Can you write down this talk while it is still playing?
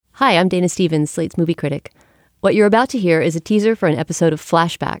Hi, I'm Dana Stevens, Slate's movie critic. What you're about to hear is a teaser for an episode of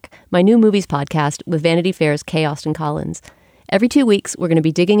Flashback, my new movies podcast with Vanity Fair's Kay Austin Collins. Every 2 weeks, we're going to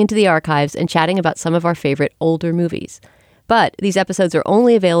be digging into the archives and chatting about some of our favorite older movies. But these episodes are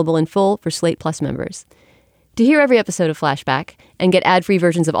only available in full for Slate Plus members. To hear every episode of Flashback and get ad-free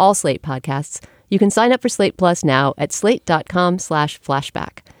versions of all Slate podcasts, you can sign up for Slate Plus now at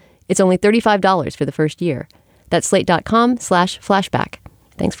slate.com/flashback. It's only $35 for the first year. That's slate.com/flashback.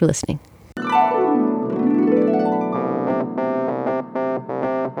 Thanks for listening.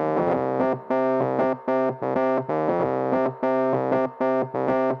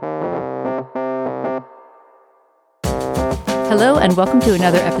 Hello, and welcome to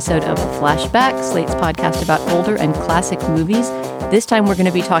another episode of Flashback, Slate's podcast about older and classic movies. This time we're going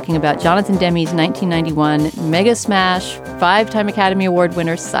to be talking about Jonathan Demme's 1991 mega smash, 5-time Academy Award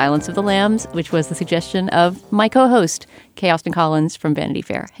winner Silence of the Lambs, which was the suggestion of my co-host, Kay Austin Collins from Vanity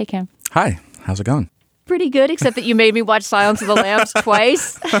Fair. Hey, Cam. Hi. How's it going? Pretty good, except that you made me watch Silence of the Lambs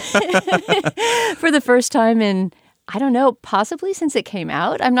twice for the first time in, I don't know, possibly since it came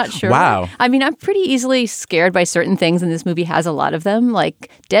out. I'm not sure. Wow. I mean, I'm pretty easily scared by certain things, and this movie has a lot of them.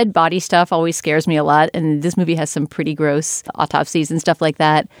 Like, dead body stuff always scares me a lot, and this movie has some pretty gross autopsies and stuff like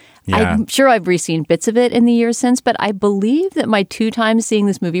that. Yeah. I'm sure I've re-seen bits of it in the years since, but I believe that my 2 times seeing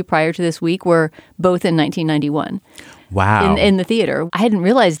this movie prior to this week were both in 1991. Wow. In the theater. I hadn't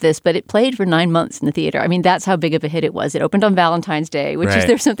realized this, but it played for 9 months in the theater. I mean, that's how big of a hit it was. It opened on Valentine's Day, which is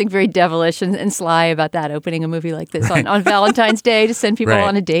there's something very devilish and sly about that, opening a movie like this on Valentine's Day to send people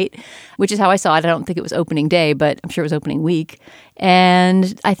on a date, which is how I saw it. I don't think it was opening day, but I'm sure it was opening week.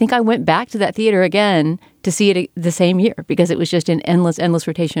 And I think I went back to that theater again to see it the same year because it was just an endless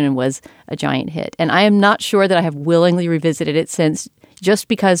rotation and was a giant hit. And I am not sure that I have willingly revisited it since, just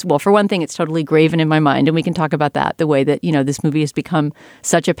because, well, for one thing, it's totally graven in my mind, and we can talk about that, the way that, you know, this movie has become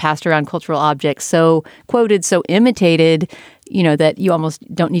such a passed-around cultural object, so quoted, so imitated, you know, that you almost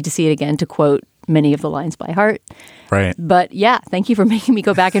don't need to see it again to quote many of the lines by heart. Right. But yeah, thank you for making me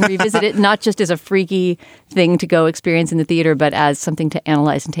go back and revisit it, not just as a freaky thing to go experience in the theater, but as something to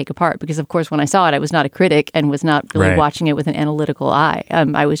analyze and take apart. Because, of course, when I saw it, I was not a critic and was not really watching it with an analytical eye.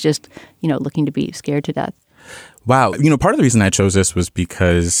 I was just, you know, looking to be scared to death. Wow. You know, part of the reason I chose this was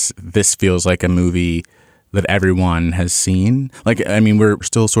because this feels like a movie that everyone has seen. Like, I mean, we're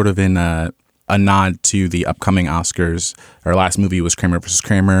still sort of in a nod to the upcoming Oscars. Our last movie was Kramer vs.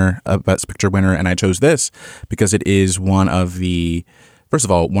 Kramer, a Best Picture winner. And I chose this because it is one of the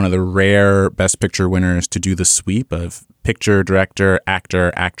rare Best Picture winners to do the sweep of picture, director,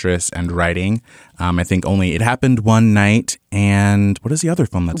 actor, actress, and writing. I think only it happened one night. And what is the other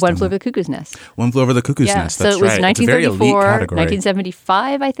film that's One Flew Over the Cuckoo's Nest. One Flew Over the Cuckoo's Nest. That's so it was 1934,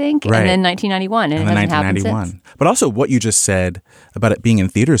 1975, I think, and then 1991. And it hasn't happened since. But also what you just said about it being in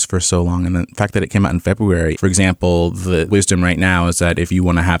theaters for so long and the fact that it came out in February. For example, the wisdom right now is that if you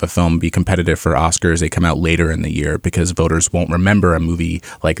want to have a film be competitive for Oscars, they come out later in the year because voters won't remember a movie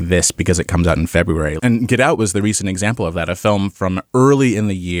like this because it comes out in February. And Get Out was the recent example of that, a film from early in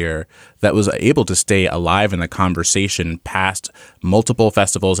the year that was able to stay alive in the conversation past multiple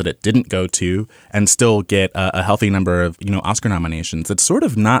festivals that it didn't go to and still get a healthy number of, you know, Oscar nominations. It's sort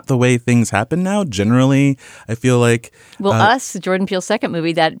of not the way things happen now. Generally, I feel like... Well, Us, Jordan Peele's second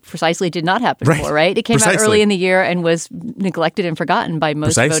movie, that precisely did not happen before, right? It came out early in the year and was neglected and forgotten by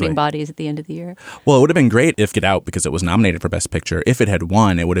most voting bodies at the end of the year. Well, it would have been great if Get Out, because it was nominated for Best Picture. If it had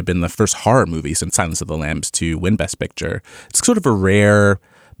won, it would have been the first horror movie since Silence of the Lambs to win Best Picture. It's sort of a rare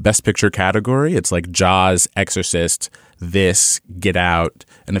Best Picture category. It's like Jaws, Exorcist, this, Get Out,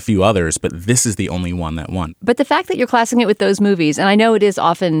 and a few others, but this is the only one that won. But the fact that you're classing it with those movies, and I know it is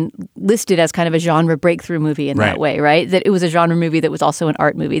often listed as kind of a genre breakthrough movie in that way, right? That it was a genre movie that was also an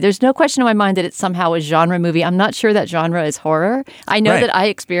art movie. There's no question in my mind that it's somehow a genre movie. I'm not sure that genre is horror. I know that I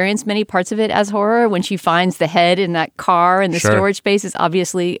experienced many parts of it as horror. When she finds the head in that car and the storage space is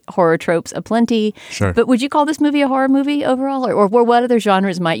obviously horror tropes aplenty. But would you call this movie a horror movie overall? Or what other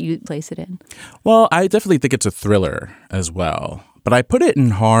genres might you place it in? Well, I definitely think it's a thriller as well. But I put it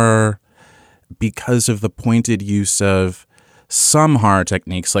in horror because of the pointed use of some horror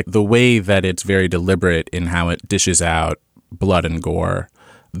techniques, like the way that it's very deliberate in how it dishes out blood and gore,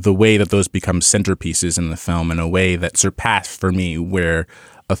 the way that those become centerpieces in the film in a way that surpassed for me where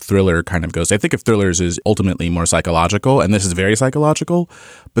a thriller kind of goes. I think of thrillers is ultimately more psychological, and this is very psychological,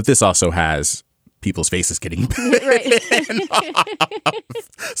 but this also has people's faces getting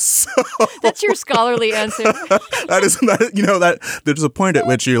That's your scholarly answer. that there's a point at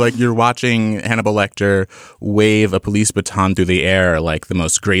which you're watching Hannibal Lecter wave a police baton through the air like the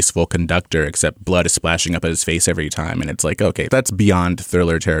most graceful conductor, except blood is splashing up at his face every time. And it's like, okay, that's beyond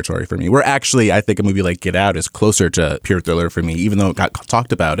thriller territory for me. Where actually, I think a movie like Get Out is closer to pure thriller for me, even though it got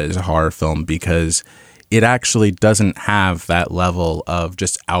talked about as a horror film, because it actually doesn't have that level of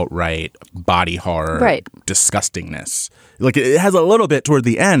just outright body horror disgustingness. Like, it has a little bit toward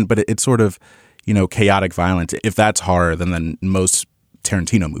the end, but it's sort of, chaotic violence. If that's horror, then most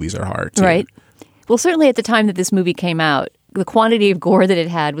Tarantino movies are horror, too. Right. Well, certainly at the time that this movie came out, the quantity of gore that it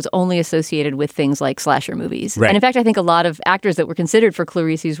had was only associated with things like slasher movies. Right. And in fact, I think a lot of actors that were considered for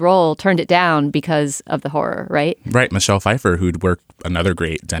Clarice's role turned it down because of the horror, right? Right. Michelle Pfeiffer, who'd worked another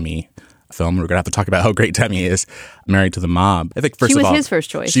great Demi film. We're going to have to talk about how great Demi is, Married to the Mob. I think, first of all, she was his first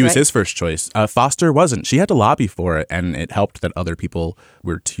choice. She was his first choice. Foster wasn't. She had to lobby for it, and it helped that other people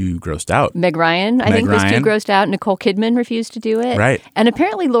were too grossed out. Meg Ryan, I think, was too grossed out. Nicole Kidman refused to do it. Right. And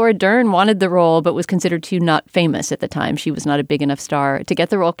apparently Laura Dern wanted the role, but was considered too not famous at the time. She was not a big enough star to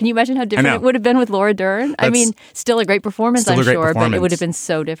get the role. Can you imagine how different it would have been with Laura Dern? I mean, still a great performance, I'm sure, but it would have been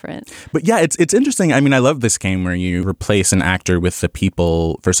so different. But yeah, it's interesting. I mean, I love this game where you replace an actor with the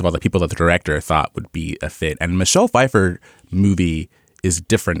people, first of all, the people that the director thought would be a fit. And Michelle Pfeiffer movie is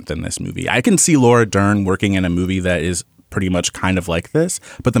different than this movie. I can see Laura Dern working in a movie that is pretty much kind of like this,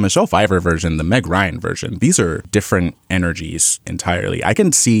 but the Michelle Pfeiffer version, the Meg Ryan version, these are different energies entirely. I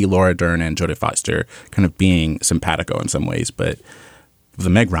can see Laura Dern and Jodie Foster kind of being simpatico in some ways, but the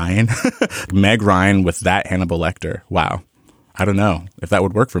Meg Ryan, Meg Ryan with that Hannibal Lecter, wow. I don't know if that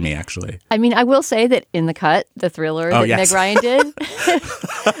would work for me, actually. I mean, I will say that In the Cut, the thriller that Meg Ryan did,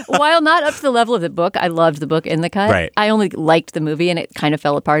 while not up to the level of the book, I loved the book In the Cut. Right. I only liked the movie, and it kind of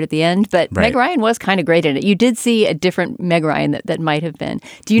fell apart at the end. But Meg Ryan was kind of great in it. You did see a different Meg Ryan that might have been.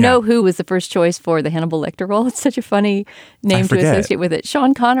 Do you know who was the first choice for the Hannibal Lecter role? It's such a funny name to associate with it.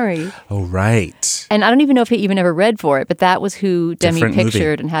 Sean Connery. Oh, right. And I don't even know if he even ever read for it, but that was who Demi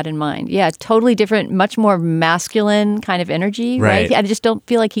pictured and had in mind. Yeah, totally different, much more masculine kind of energy. Right. I just don't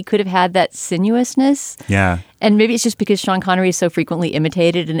feel like he could have had that sinuousness. Yeah. And maybe it's just because Sean Connery is so frequently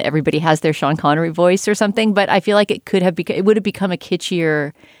imitated and everybody has their Sean Connery voice or something. But I feel like it would have become a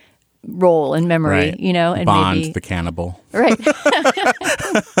kitschier role in memory, and Bond, maybe the cannibal. Right.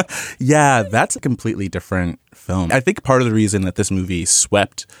 Yeah, that's a completely different film. I think part of the reason that this movie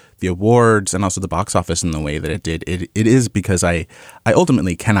swept the awards and also the box office in the way that it did, it is because I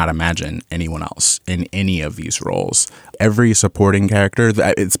ultimately cannot imagine anyone else in any of these roles. Every supporting character,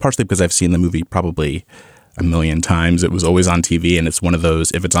 it's partially because I've seen the movie probably a million times. It was always on TV, and it's one of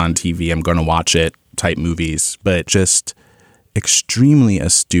those, if it's on TV, I'm going to watch it type movies, but just extremely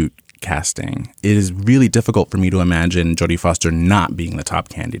astute casting. It is really difficult for me to imagine Jodie Foster not being the top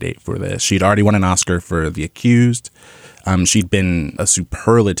candidate for this. She'd already won an Oscar for The Accused. She'd been a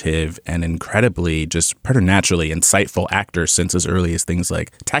superlative and incredibly, just preternaturally insightful actor since as early as things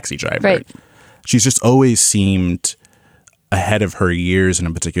like Taxi Driver. Right. She's just always seemed ahead of her years in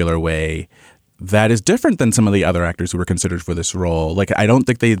a particular way that is different than some of the other actors who were considered for this role. Like, I don't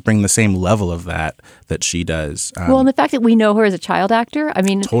think they bring the same level of that she does. Well, and the fact that we know her as a child actor, I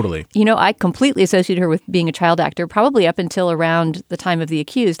mean, totally. I completely associate her with being a child actor, probably up until around the time of The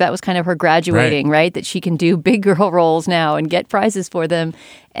Accused. That was kind of her graduating, right? That she can do big girl roles now and get prizes for them.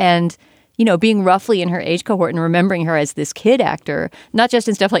 And being roughly in her age cohort and remembering her as this kid actor, not just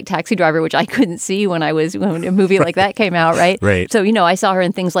in stuff like Taxi Driver, which I couldn't see when a movie like that came out, right? Right. So, I saw her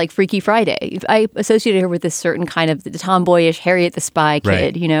in things like Freaky Friday. I associated her with this certain kind of tomboyish Harriet the Spy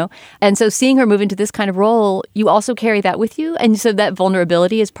kid, And so seeing her move into this kind of role, you also carry that with you. And so that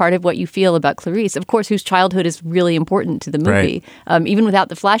vulnerability is part of what you feel about Clarice, of course, whose childhood is really important to the movie. Right. Even without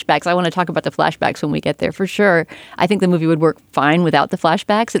the flashbacks. I want to talk about the flashbacks when we get there for sure. I think the movie would work fine without the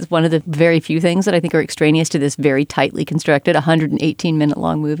flashbacks. It's one of the very few things that I think are extraneous to this very tightly constructed 118-minute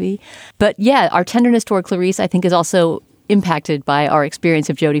long movie. But yeah, our tenderness toward Clarice, I think, is also impacted by our experience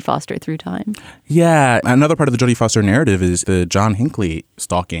of Jodie Foster through time. Yeah. Another part of the Jodie Foster narrative is the John Hinckley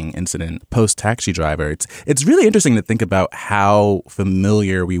stalking incident post Taxi Driver. It's really interesting to think about how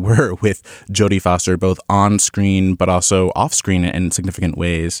familiar we were with Jodie Foster, both on screen but also off screen in significant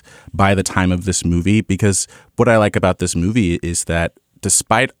ways by the time of this movie. Because what I like about this movie is that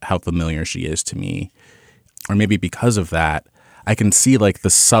despite how familiar she is to me, or maybe because of that, I can see like the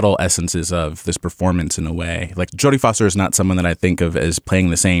subtle essences of this performance in a way. Like Jodie Foster is not someone that I think of as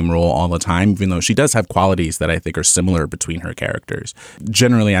playing the same role all the time, even though she does have qualities that I think are similar between her characters.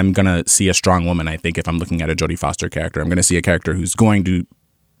 Generally, I'm going to see a strong woman, I think, if I'm looking at a Jodie Foster character. I'm going to see a character who's going to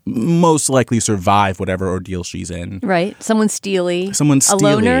most likely survive whatever ordeal she's in. Right. Someone's steely. Someone's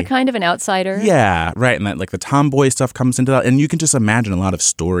steely. A loner, kind of an outsider. Yeah, right. And that like the tomboy stuff comes into that. And you can just imagine a lot of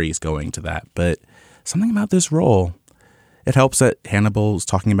stories going to that. But something about this role, it helps that Hannibal's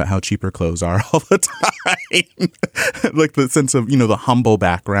talking about how cheap her clothes are all the time. Like the sense of, the humble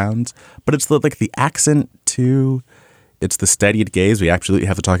background. But it's the accent too. It's the steadied gaze. We absolutely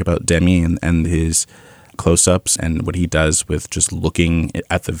have to talk about Demi and his close-ups and what he does with just looking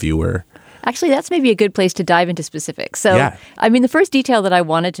at the viewer. Actually, that's maybe a good place to dive into specifics. So, yeah. I mean, the first detail that I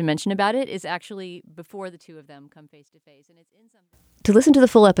wanted to mention about it is actually before the two of them come face to face. And it's in some. To listen to the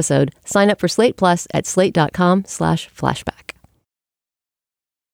full episode, sign up for Slate Plus at slate.com/flashback.